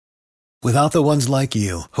Without the ones like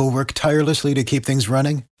you, who work tirelessly to keep things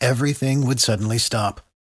running, everything would suddenly stop.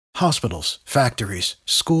 Hospitals, factories,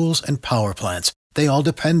 schools, and power plants, they all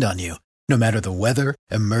depend on you. No matter the weather,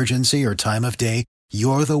 emergency, or time of day,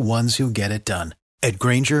 you're the ones who get it done. At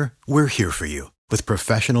Grainger, we're here for you with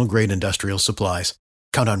professional-grade industrial supplies.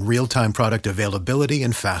 Count on real-time product availability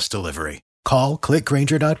and fast delivery. Call, click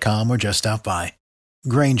Grainger.com, or just stop by.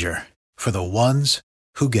 Grainger, for the ones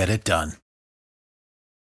who get it done.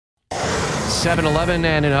 7-Eleven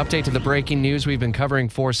and an update to the breaking news we've been covering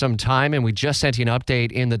for some time, and we just sent you an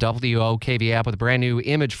update in the WOKV app with a brand new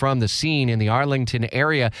image from the scene in the Arlington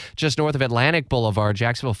area, just north of Atlantic Boulevard.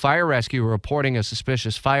 Jacksonville Fire Rescue reporting a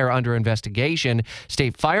suspicious fire under investigation.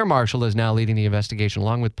 State Fire Marshal is now leading the investigation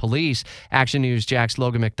along with police. Action News Jack's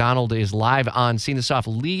Logan MacDonald is live on scene. This off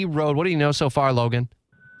Lee Road. What do you know so far, Logan?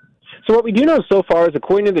 So what we do know so far is,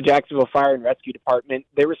 according to the Jacksonville Fire and Rescue Department,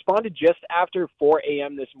 they responded just after 4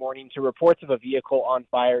 a.m. this morning to reports of a vehicle on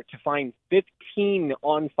fire to find 15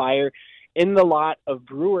 on fire in the lot of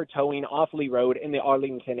Brewer Towing off Lee Road in the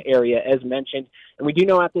Arlington area, as mentioned. And we do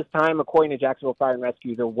know at this time, according to Jacksonville Fire and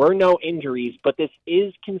Rescue, there were no injuries, but this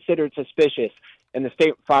is considered suspicious. And the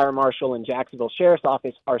State Fire Marshal and Jacksonville Sheriff's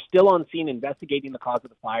Office are still on scene investigating the cause of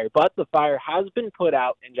the fire. But the fire has been put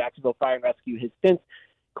out, and Jacksonville Fire and Rescue has since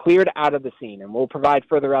cleared out of the scene, and we'll provide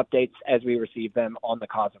further updates as we receive them on the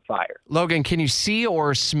cause of fire. Logan, can you see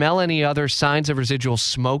or smell any other signs of residual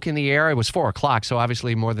smoke in the air? It was 4 o'clock, so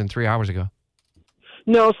obviously more than 3 hours ago.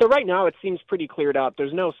 No, so right now it seems pretty cleared up.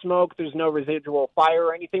 There's no smoke, there's no residual fire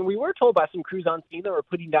or anything. We were told by some crews on scene that were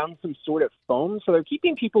putting down some sort of foam, so they're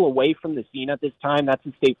keeping people away from the scene at this time. That's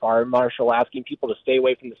the State Fire Marshal asking people to stay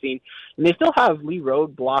away from the scene. And they still have Lee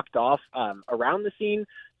Road blocked off around the scene.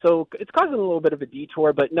 So it's causing a little bit of a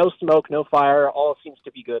detour, but no smoke, no fire. All seems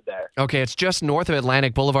to be good there. Okay, it's just north of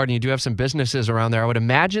Atlantic Boulevard, and you do have some businesses around there. I would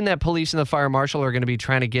imagine that police and the fire marshal are going to be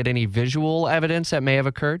trying to get any visual evidence that may have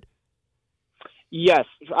occurred? Yes.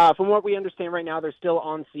 From what we understand right now, they're still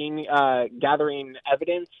on scene gathering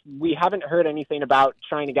evidence. We haven't heard anything about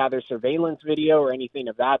trying to gather surveillance video or anything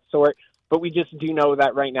of that sort. But we just do know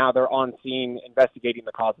that right now they're on scene investigating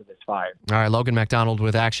the cause of this fire. All right, Logan MacDonald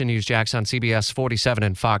with Action News Jax on CBS 47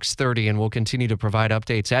 and Fox 30, and we'll continue to provide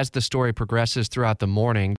updates as the story progresses throughout the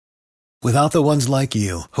morning. Without the ones like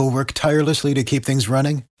you, who work tirelessly to keep things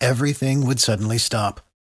running, everything would suddenly stop.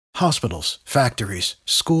 Hospitals, factories,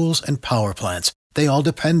 schools, and power plants, they all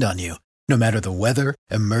depend on you. No matter the weather,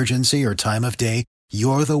 emergency, or time of day,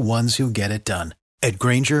 you're the ones who get it done. At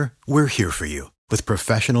Grainger, we're here for you with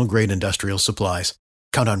professional-grade industrial supplies.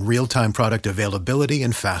 Count on real-time product availability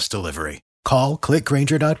and fast delivery. Call, click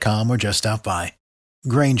Grainger.com, or just stop by.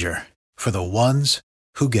 Grainger, for the ones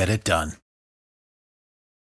who get it done.